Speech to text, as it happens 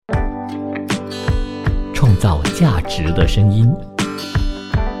造价值的声音。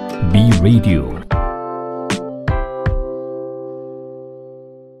B Radio。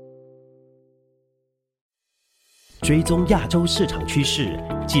追踪亚洲市场趋势，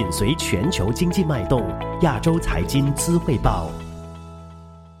紧随全球经济脉动。亚洲财经资汇报。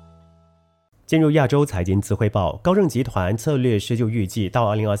进入亚洲财经资汇报，高盛集团策略师就预计，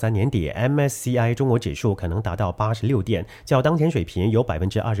到2023年底 ，MSCI 中国指数可能达到86点，较当前水平有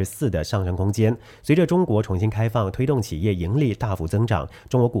24%的上升空间。随着中国重新开放，推动企业盈利大幅增长，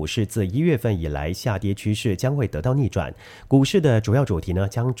中国股市自1月份以来下跌趋势将会得到逆转。股市的主要主题呢，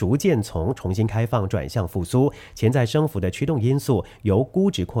将逐渐从重新开放转向复苏，潜在升幅的驱动因素由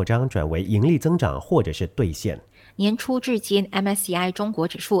估值扩张转为盈利增长或者是兑现。年初至今 MSCI 中国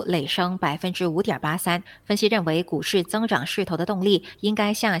指数累升 5.83%， 分析认为股市增长势头的动力应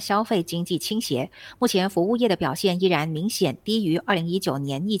该向消费经济倾斜。目前服务业的表现依然明显低于2019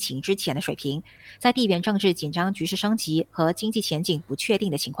年疫情之前的水平。在地缘政治紧张局势升级和经济前景不确定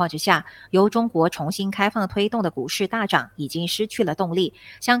的情况之下，由中国重新开放推动的股市大涨已经失去了动力。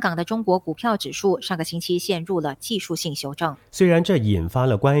香港的中国股票指数上个星期陷入了技术性修正。虽然这引发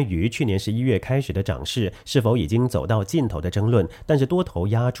了关于去年11月开始的涨势是否已经走到尽头的争论，但是多头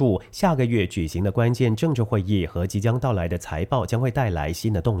压住下个月举行的关键政治会议和即将到来的财报将会带来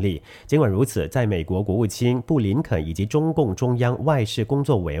新的动力。尽管如此，在美国国务卿布林肯以及中共中央外事工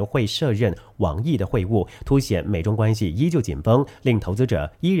作委员会摄任王毅的会晤，凸显美中关系依旧紧绷，令投资者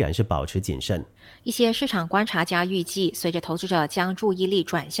依然是保持谨慎。一些市场观察家预计，随着投资者将注意力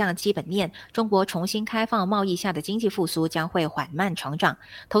转向基本面，中国重新开放贸易下的经济复苏将会缓慢成长。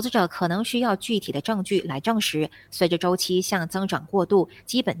投资者可能需要具体的证据来证实，随着周期向增长过渡，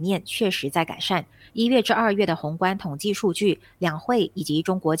基本面确实在改善。1月至2月的宏观统计数据、两会以及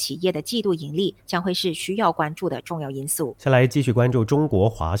中国企业的季度盈利将会是需要关注的重要因素。下来继续关注中国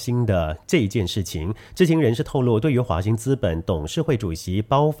华兴的这件事情。知情人士透露，对于华兴资本董事会主席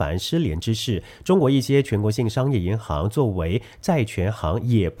包凡失联之事，中国一些全国性商业银行作为债权行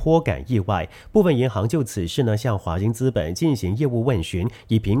也颇感意外。部分银行就此事呢向华兴资本进行业务问询，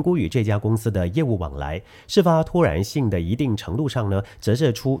以评估与这家公司的业务往来。事发突然性的一定程度上呢，折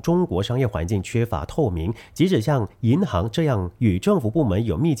射出中国商业环境缺乏透明，即使像银行这样与政府部门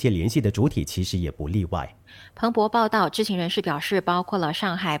有密切联系的主体，其实也不例外。彭博报道，知情人士表示，包括了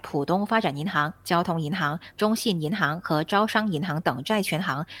上海浦东发展银行、交通银行、中信银行和招商银行等债权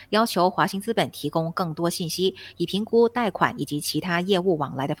行要求华兴资本提供更多信息，以评估贷款以及其他业务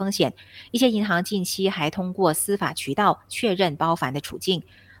往来的风险。一些银行近期还通过司法渠道确认包凡的处境。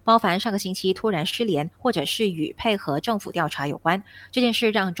包凡上个星期突然失联，或者是与配合政府调查有关，这件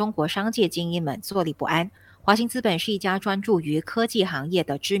事让中国商界精英们坐立不安。华兴资本是一家专注于科技行业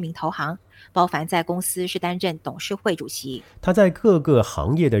的知名投行，包凡在公司是担任董事会主席。他在各个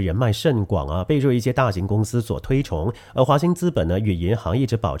行业的人脉甚广备受一些大型公司所推崇，而华兴资本呢与银行一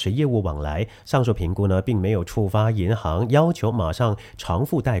直保持业务往来。上述评估呢并没有触发银行要求马上偿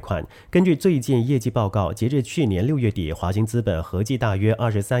付贷款。根据最近业绩报告，截至去年6月底，华兴资本合计大约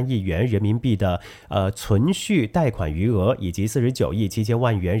23亿元人民币的存续贷款余额，以及49亿7千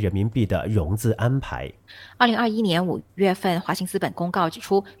万元人民币的融资安排。2021年5月份，华兴资本公告指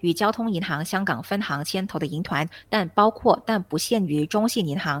出，与交通银行香港分行牵头的银团，但不限于中信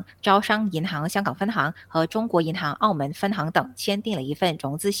银行、招商银行香港分行和中国银行澳门分行等签订了一份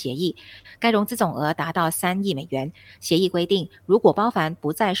融资协议，该融资总额达到3亿美元。协议规定，如果包凡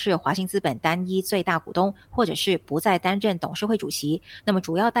不再是华兴资本单一最大股东，或者是不再担任董事会主席，那么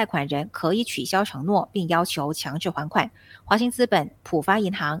主要贷款人可以取消承诺并要求强制还款。华兴资本、浦发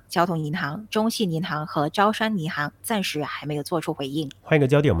银行、交通银行、中信银行和招商银行暂时还没有做出回应。换一个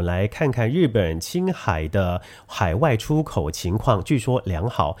焦点，我们来看看日本青海的海外出口情况，据说良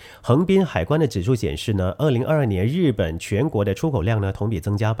好。横滨海关的指数显示呢，2022年日本全国的出口量呢同比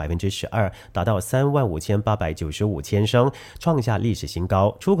增加 12%， 达到35895千升，创下历史新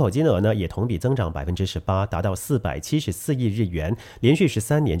高。出口金额呢也同比增长 18%， 达到474亿日元，连续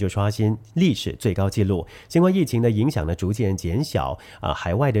13年就刷新历史最高纪录。新冠疫情的影响呢逐渐减小，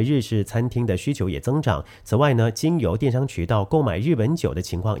海外的日式餐厅的需求也增长。此外呢，经由电商渠道购买日本酒的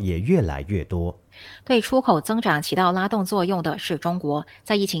情况也越来越多。对出口增长起到拉动作用的是中国，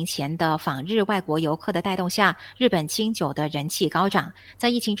在疫情前的访日外国游客的带动下，日本清酒的人气高涨。在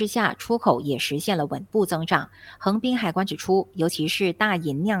疫情之下，出口也实现了稳步增长。横滨海关指出，尤其是大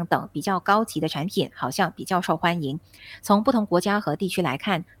吟酿等比较高级的产品好像比较受欢迎。从不同国家和地区来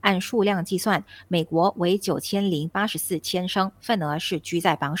看，按数量计算，美国为9084千升，份额是居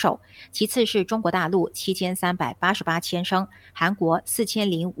在榜首，其次是中国大陆7388千升，韩国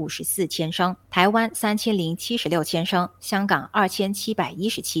4054千升，台台湾3076千升，香港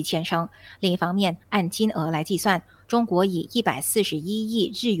2717千升。另一方面，按金额来计算，中国以141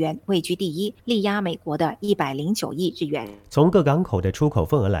亿日元位居第一，力压美国的109亿日元。从各港口的出口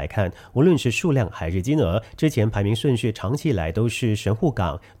份额来看，无论是数量还是金额，之前排名顺序长期以来都是神户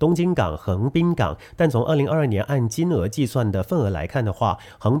港、东京港、横滨港。但从2022年按金额计算的份额来看的话，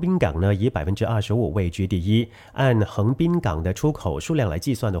横滨港呢以25%位居第一。按横滨港的出口数量来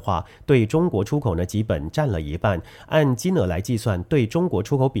计算的话，对中国出口呢基本占了一半。按金额来计算，对中国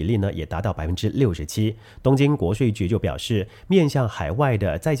出口比例呢也达到67%。东京国税局就表示，面向海外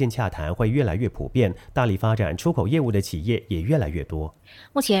的在线洽谈会越来越普遍，大力发展出口业务的企业也越来越多。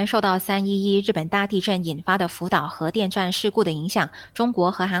目前受到311日本大地震引发的福岛核电站事故的影响，中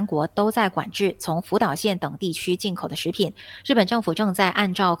国和韩国都在管制从福岛县等地区进口的食品。日本政府正在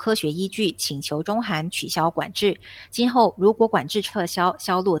按照科学依据请求中韩取消管制。今后如果管制撤销，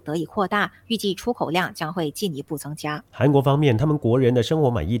销路得以扩大，预计出口量将会进一步增加。韩国方面，他们国人的生活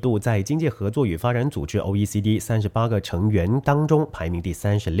满意度在经济合作与发展组织 OECD 38个成员当中排名第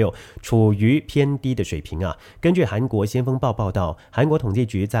36，处于偏低的水平啊。根据韩国先锋报报道，韩国统计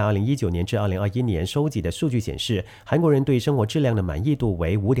局在2019年至2021年收集的数据显示，韩国人对生活质量的满意度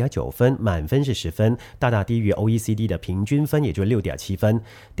为 5.9 分，满分是10分，大大低于 OECD 的平均分，也就是 6.7 分。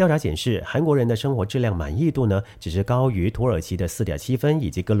调查显示，韩国人的生活质量满意度呢，只是高于土耳其的 4.7 分以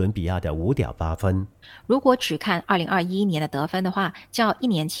及哥伦比亚的 5.8 分。如果只看2021年的得分的话，较1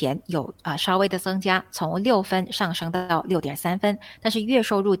年前有稍微的增加，从6分上升到 6.3 分。但是月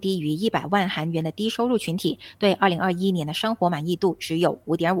收入低于100万韩元的低收入群体对2021年的生活满意度只有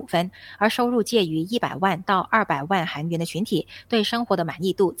 5.5 分，而收入介于100万到200万韩元的群体对生活的满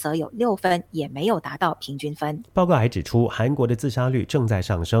意度则有6分，也没有达到平均分。报告还指出，韩国的自杀率正在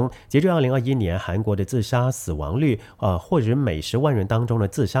上升。截至2021年，韩国的自杀死亡率或者每10万人当中的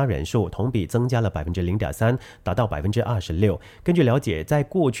自杀人数同比增加了 0.3%， 达到 26%。 根据了解，在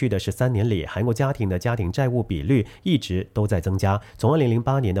过去的13年里，韩国家庭的家庭债务比率一直都在增加，从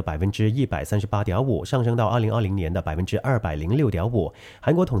2008年的 138.5% 上升到2020年的 206.5%。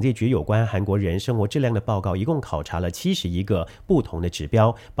 韩国统计局有关韩国人生活质量的报告一共考察了71个不同的指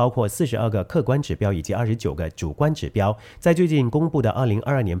标，包括42个客观指标以及29个主观指标。在最近公布的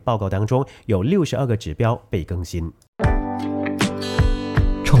2022年报告当中，有62个指标被更新。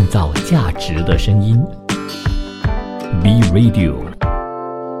创造价值的声音 B Radio